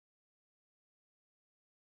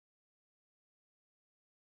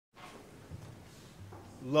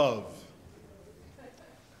Love.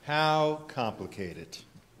 How complicated.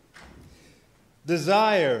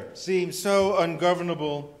 Desire seems so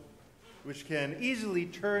ungovernable, which can easily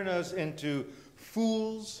turn us into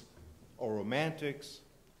fools or romantics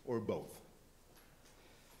or both.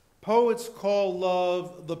 Poets call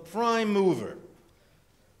love the prime mover,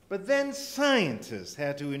 but then scientists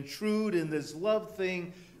had to intrude in this love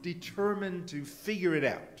thing, determined to figure it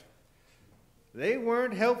out. They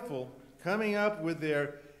weren't helpful, coming up with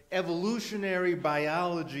their evolutionary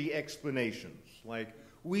biology explanations, like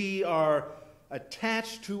we are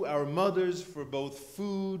attached to our mothers for both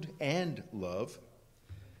food and love.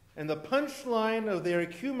 And the punchline of their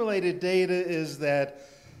accumulated data is that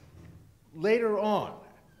later on,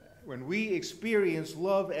 when we experience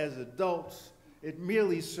love as adults, it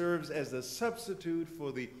merely serves as a substitute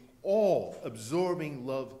for the all-absorbing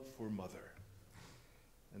love for mother.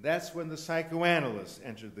 And that's when the psychoanalysts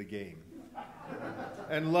entered the game.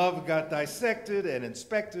 And love got dissected and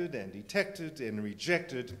inspected and detected and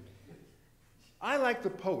rejected. I like the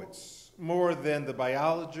poets more than the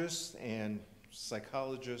biologists and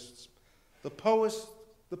psychologists. The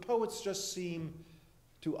poets just seem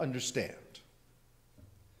to understand.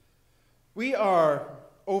 We are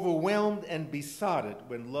overwhelmed and besotted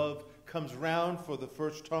when love comes round for the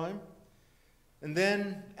first time, and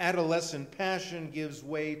then adolescent passion gives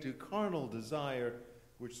way to carnal desire,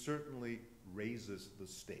 which certainly raises the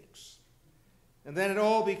stakes. And then it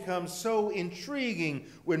all becomes so intriguing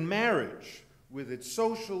when marriage, with its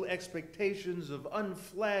social expectations of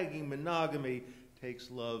unflagging monogamy,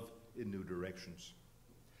 takes love in new directions.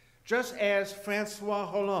 Just as Francois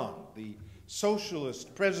Hollande, the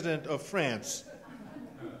socialist president of France,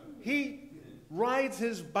 he rides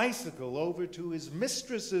his bicycle over to his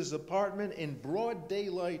mistress's apartment in broad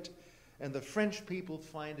daylight, and the French people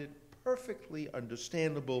find it perfectly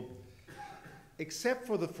understandable, except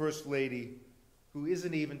for the First Lady, who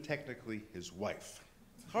isn't even technically his wife.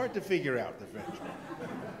 Hard to figure out, the French.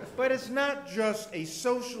 But it's not just a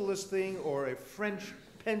socialist thing or a French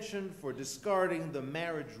penchant for discarding the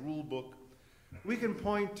marriage rule book. We can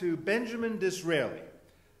point to Benjamin Disraeli,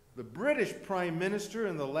 the British Prime Minister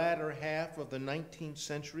in the latter half of the 19th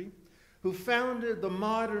century, who founded the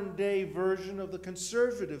modern-day version of the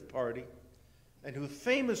Conservative Party, and who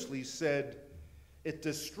famously said, "It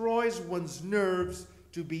destroys one's nerves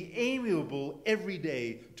to be amiable every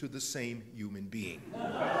day to the same human being."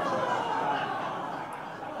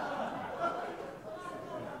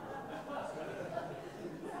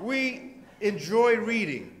 We enjoy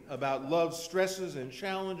reading about love's stresses and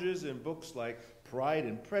challenges in books like Pride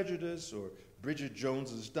and Prejudice or Bridget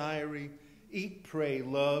Jones's Diary, Eat, Pray,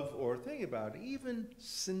 Love, or think about it, even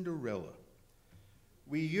Cinderella.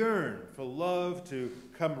 We yearn for love to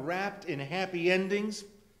come wrapped in happy endings.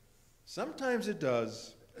 Sometimes it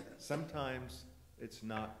does, sometimes it's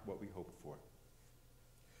not what we hoped for.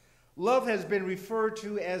 Love has been referred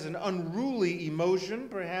to as an unruly emotion,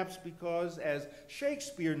 perhaps because, as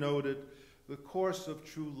Shakespeare noted, the course of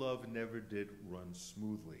true love never did run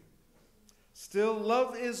smoothly. Still,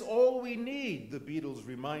 love is all we need, the Beatles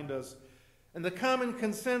remind us, and the common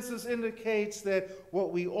consensus indicates that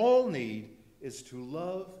what we all need is to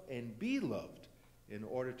love and be loved in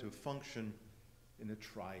order to function in a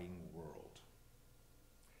trying world.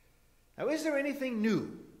 Now, is there anything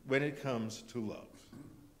new when it comes to love?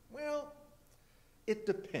 Well, it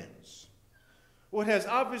depends. What has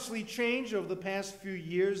obviously changed over the past few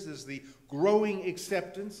years is the growing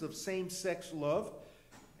acceptance of same-sex love,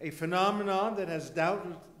 a phenomenon that has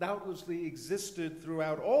doubtlessly existed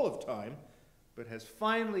throughout all of time, but has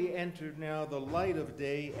finally entered now the light of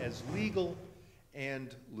day as legal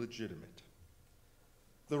and legitimate.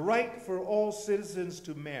 The right for all citizens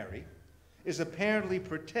to marry is apparently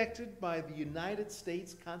protected by the United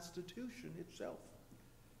States Constitution itself.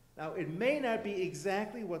 Now, it may not be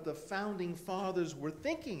exactly what the founding fathers were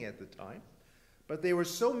thinking at the time, but there were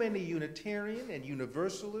so many Unitarian and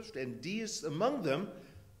Universalist and deists among them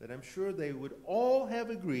that I'm sure they would all have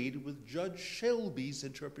agreed with Judge Shelby's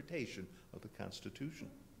interpretation of the Constitution.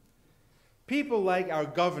 People like our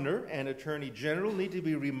governor and attorney general need to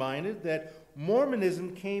be reminded that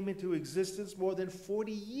Mormonism came into existence more than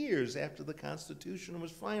 40 years after the Constitution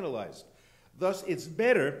was finalized. Thus, it's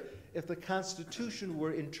better if the Constitution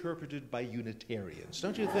were interpreted by Unitarians,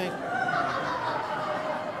 don't you think?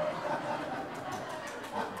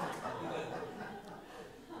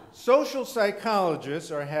 Social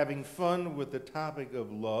psychologists are having fun with the topic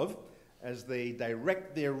of love as they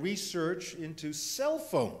direct their research into cell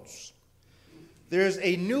phones. There's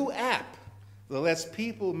a new app that lets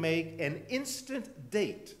people make an instant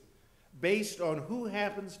date based on who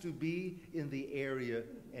happens to be in the area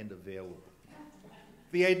and available.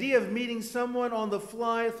 The idea of meeting someone on the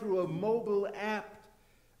fly through a mobile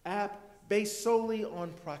app based solely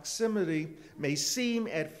on proximity may seem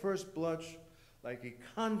at first blush like a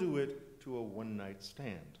conduit to a one-night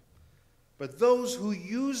stand. But those who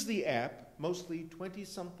use the app, mostly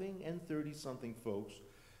 20-something and 30-something folks,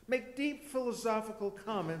 make deep philosophical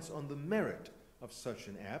comments on the merit of such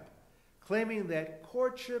an app, claiming that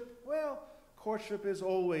courtship is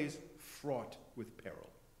always fraught with peril.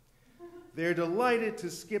 They're delighted to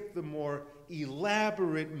skip the more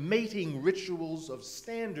elaborate mating rituals of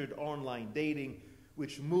standard online dating,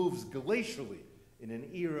 which moves glacially in an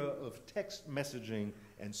era of text messaging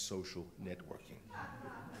and social networking.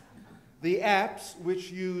 The apps,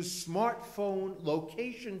 which use smartphone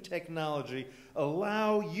location technology,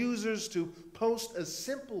 allow users to post a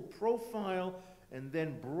simple profile and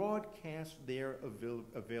then broadcast their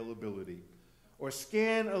availability, or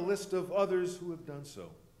scan a list of others who have done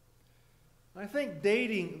so. I think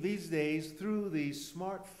dating these days through the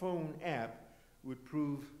smartphone app would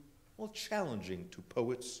prove, challenging to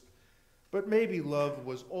poets, but maybe love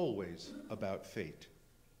was always about fate.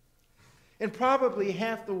 In probably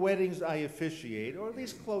half the weddings I officiate, or at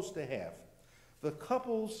least close to half, the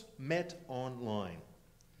couples met online.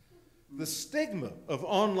 The stigma of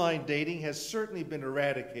online dating has certainly been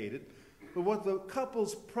eradicated, but what the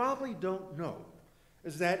couples probably don't know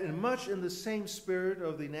is that much in the same spirit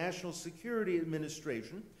of the National Security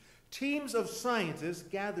Administration, teams of scientists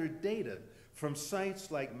gathered data from sites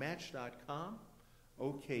like Match.com,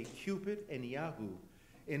 OkCupid, and Yahoo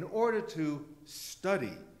in order to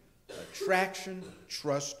study attraction,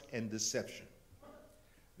 trust, and deception.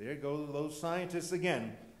 There go those scientists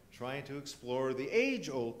again, trying to explore the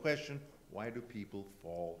age-old question, why do people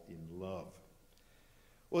fall in love?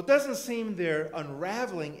 Well, it doesn't seem they're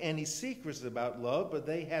unraveling any secrets about love, but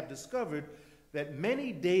they have discovered that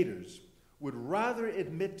many daters would rather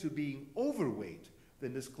admit to being overweight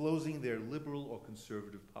than disclosing their liberal or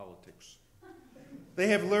conservative politics. They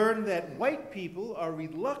have learned that white people are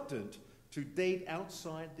reluctant to date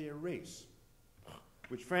outside their race,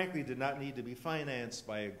 which frankly did not need to be financed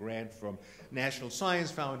by a grant from National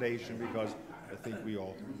Science Foundation, because I think we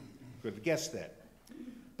all could have guessed that.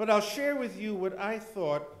 But I'll share with you what I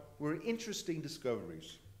thought were interesting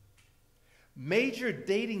discoveries. Major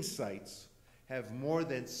dating sites have more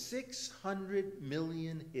than 600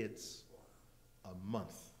 million hits a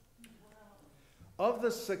month. Of the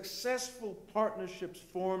successful partnerships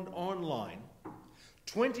formed online,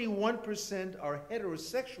 21% are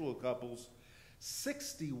heterosexual couples,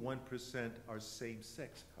 61% are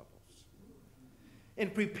same-sex couples. In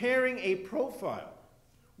preparing a profile,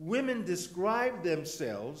 women describe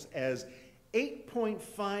themselves as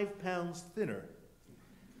 8.5 pounds thinner,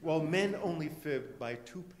 while men only fib by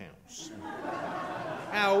 2 pounds.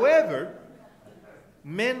 However,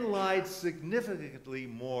 men lied significantly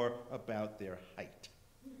more about their height.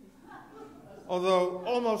 Although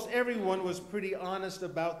almost everyone was pretty honest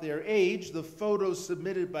about their age, the photos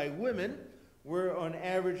submitted by women were on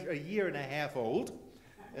average a year and a half old,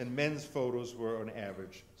 and men's photos were on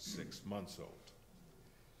average 6 months old.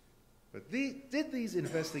 But did these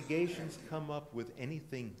investigations come up with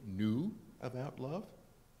anything new about love?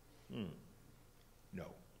 No.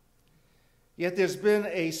 Yet there's been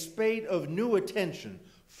a spate of new attention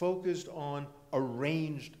focused on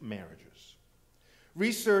arranged marriages.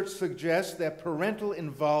 Research suggests that parental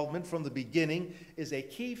involvement from the beginning is a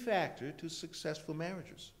key factor to successful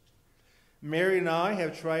marriages. Mary and I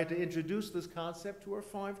have tried to introduce this concept to our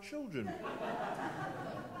 5 children,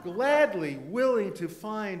 gladly willing to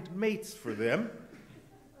find mates for them,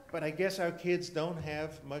 but I guess our kids don't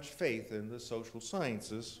have much faith in the social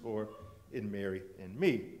sciences or in Mary and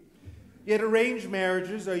me. Yet arranged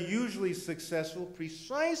marriages are usually successful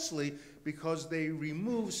precisely because they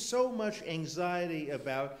remove so much anxiety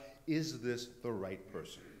about, is this the right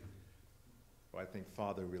person? Well, I think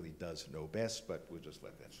Father really does know best, but we'll just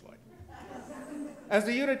let that slide. As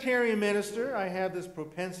a Unitarian minister, I have this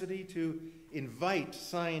propensity to invite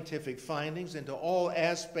scientific findings into all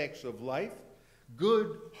aspects of life,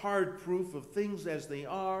 good, hard proof of things as they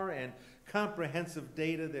are, and comprehensive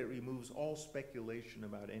data that removes all speculation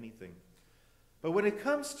about anything. But when it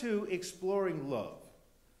comes to exploring love,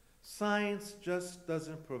 science just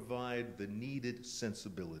doesn't provide the needed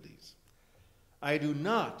sensibilities. I do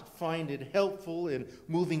not find it helpful in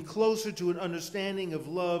moving closer to an understanding of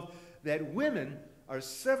love that women are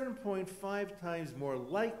 7.5 times more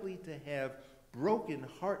likely to have broken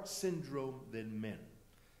heart syndrome than men.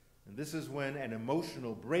 And this is when an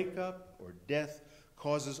emotional breakup or death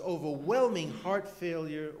causes overwhelming heart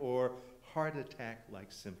failure or heart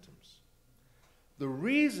attack-like symptoms. The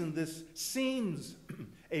reason this seems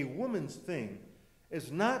a woman's thing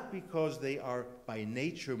is not because they are by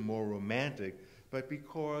nature more romantic, but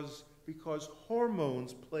because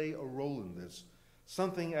hormones play a role in this,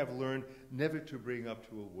 something I've learned never to bring up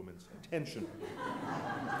to a woman's attention.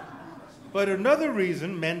 But another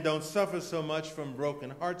reason men don't suffer so much from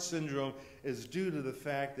broken heart syndrome is due to the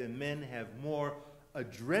fact that men have more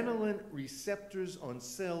adrenaline receptors on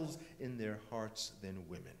cells in their hearts than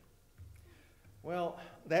women. Well,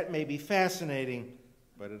 that may be fascinating,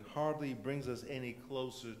 but it hardly brings us any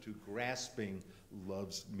closer to grasping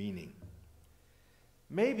love's meaning.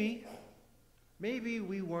 Maybe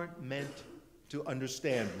we weren't meant to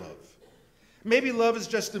understand love. Maybe love is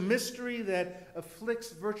just a mystery that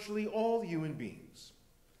afflicts virtually all human beings.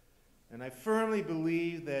 And I firmly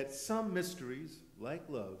believe that some mysteries, like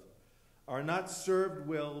love, are not served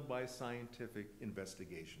well by scientific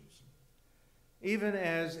investigations. Even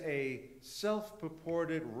as a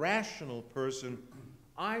self-purported rational person,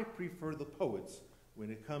 I prefer the poets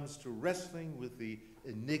when it comes to wrestling with the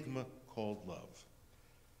enigma called love.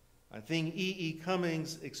 I think E.E.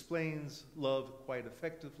 Cummings explains love quite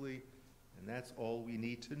effectively, and that's all we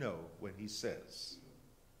need to know when he says,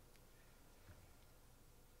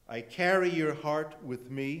 I carry your heart with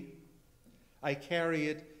me. I carry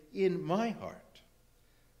it in my heart.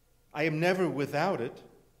 I am never without it.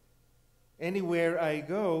 Anywhere I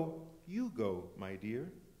go, you go, my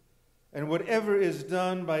dear. And whatever is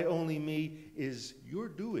done by only me is your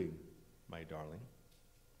doing, my darling.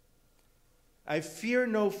 I fear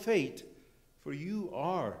no fate, for you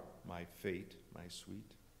are my fate, my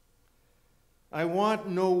sweet. I want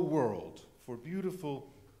no world, for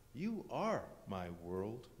beautiful, you are my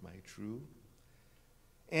world, my true.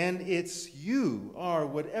 And it's you are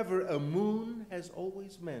whatever a moon has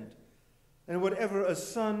always meant, and whatever a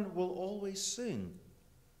sun will always sing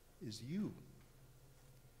is you.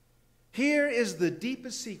 Here is the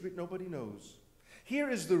deepest secret nobody knows. Here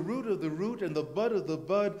is the root of the root and the bud of the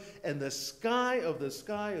bud and the sky of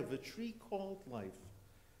the tree called life,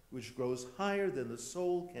 which grows higher than the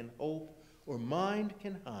soul can hope or mind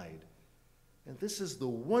can hide. And this is the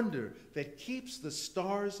wonder that keeps the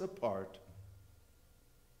stars apart.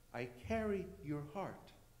 I carry your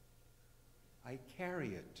heart. I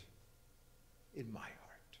carry it in my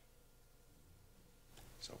heart.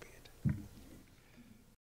 So be it.